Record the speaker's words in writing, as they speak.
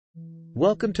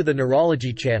Welcome to the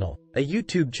Neurology channel, a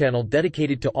YouTube channel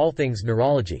dedicated to all things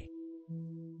neurology.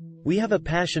 We have a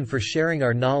passion for sharing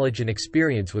our knowledge and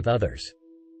experience with others.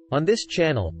 On this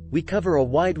channel, we cover a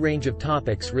wide range of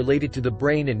topics related to the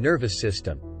brain and nervous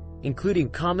system, including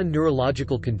common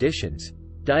neurological conditions,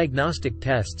 diagnostic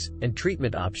tests, and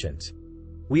treatment options.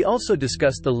 We also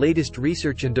discuss the latest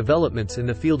research and developments in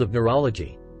the field of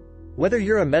neurology. Whether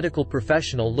you're a medical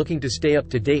professional looking to stay up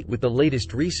to date with the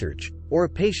latest research, or a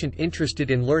patient interested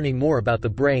in learning more about the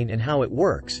brain and how it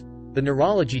works, the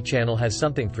Neurology channel has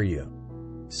something for you.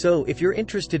 So, if you're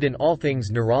interested in all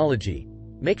things neurology,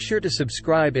 make sure to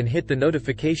subscribe and hit the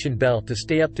notification bell to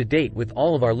stay up to date with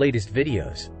all of our latest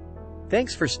videos.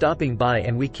 Thanks for stopping by,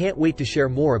 and we can't wait to share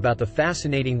more about the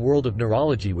fascinating world of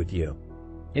neurology with you.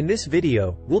 In this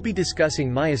video, we'll be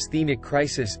discussing myasthenic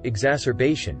crisis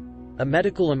exacerbation, a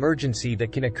medical emergency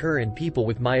that can occur in people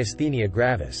with myasthenia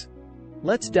gravis.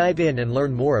 Let's dive in and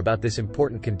learn more about this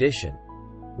important condition.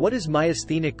 What is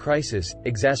myasthenic crisis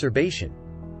exacerbation?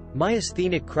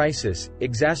 Myasthenic crisis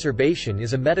exacerbation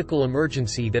is a medical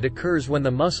emergency that occurs when the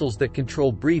muscles that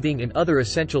control breathing and other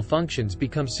essential functions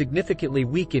become significantly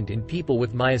weakened in people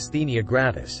with myasthenia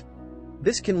gravis.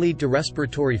 This can lead to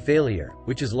respiratory failure,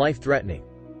 which is life-threatening.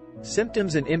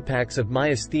 Symptoms and impacts of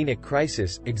myasthenic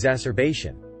crisis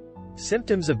exacerbation.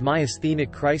 Symptoms of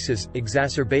myasthenic crisis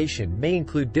exacerbation may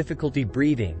include difficulty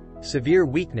breathing, severe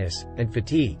weakness, and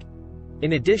fatigue.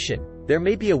 In addition, there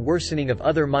may be a worsening of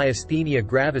other myasthenia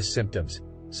gravis symptoms,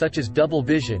 such as double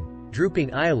vision,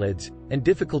 drooping eyelids, and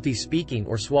difficulty speaking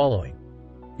or swallowing.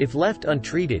 If left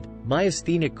untreated,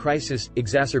 myasthenic crisis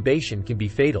exacerbation can be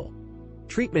fatal.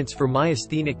 Treatments for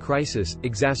myasthenic crisis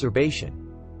exacerbation.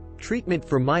 Treatment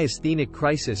for myasthenic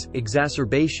crisis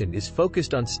exacerbation is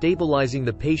focused on stabilizing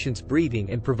the patient's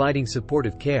breathing and providing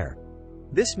supportive care.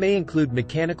 This may include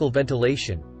mechanical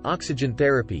ventilation, oxygen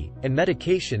therapy, and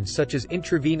medications such as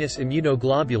intravenous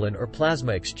immunoglobulin or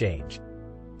plasma exchange.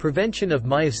 Prevention of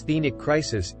myasthenic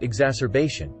crisis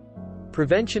exacerbation.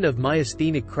 Prevention of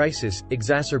myasthenic crisis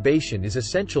exacerbation is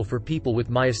essential for people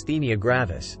with myasthenia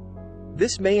gravis.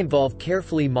 This may involve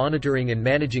carefully monitoring and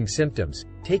managing symptoms,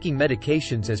 taking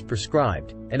medications as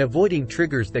prescribed, and avoiding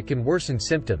triggers that can worsen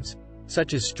symptoms,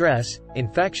 such as stress,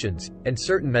 infections, and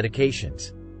certain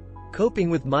medications. Coping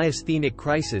with myasthenic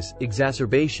crisis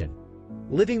exacerbation.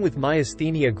 Living with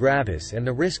myasthenia gravis and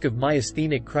the risk of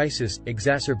myasthenic crisis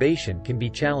exacerbation can be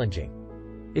challenging.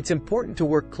 It's important to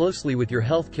work closely with your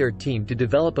healthcare team to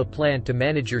develop a plan to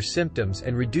manage your symptoms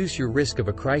and reduce your risk of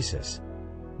a crisis.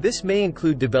 This may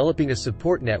include developing a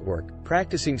support network,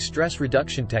 practicing stress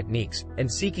reduction techniques,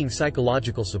 and seeking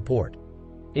psychological support.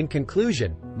 In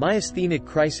conclusion, myasthenic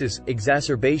crisis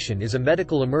exacerbation is a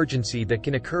medical emergency that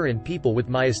can occur in people with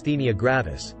myasthenia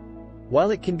gravis.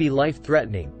 While it can be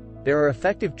life-threatening, there are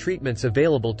effective treatments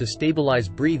available to stabilize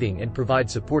breathing and provide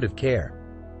supportive care.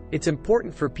 It's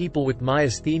important for people with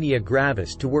myasthenia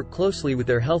gravis to work closely with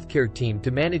their healthcare team to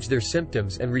manage their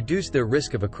symptoms and reduce their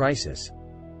risk of a crisis.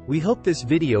 We hope this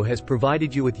video has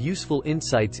provided you with useful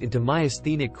insights into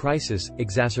myasthenic crisis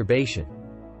exacerbation.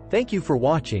 Thank you for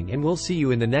watching, and we'll see you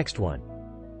in the next one.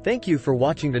 Thank you for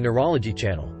watching the Neurology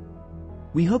channel.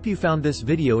 We hope you found this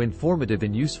video informative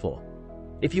and useful.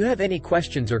 If you have any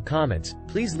questions or comments,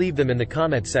 please leave them in the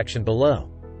comment section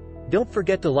below. Don't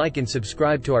forget to like and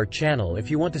subscribe to our channel if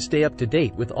you want to stay up to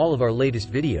date with all of our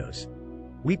latest videos.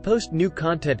 We post new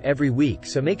content every week,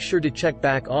 so make sure to check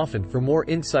back often for more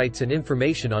insights and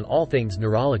information on all things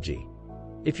neurology.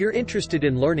 If you're interested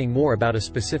in learning more about a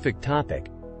specific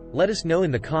topic, let us know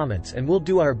in the comments and we'll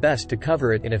do our best to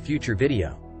cover it in a future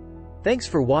video. Thanks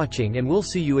for watching, and we'll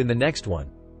see you in the next one.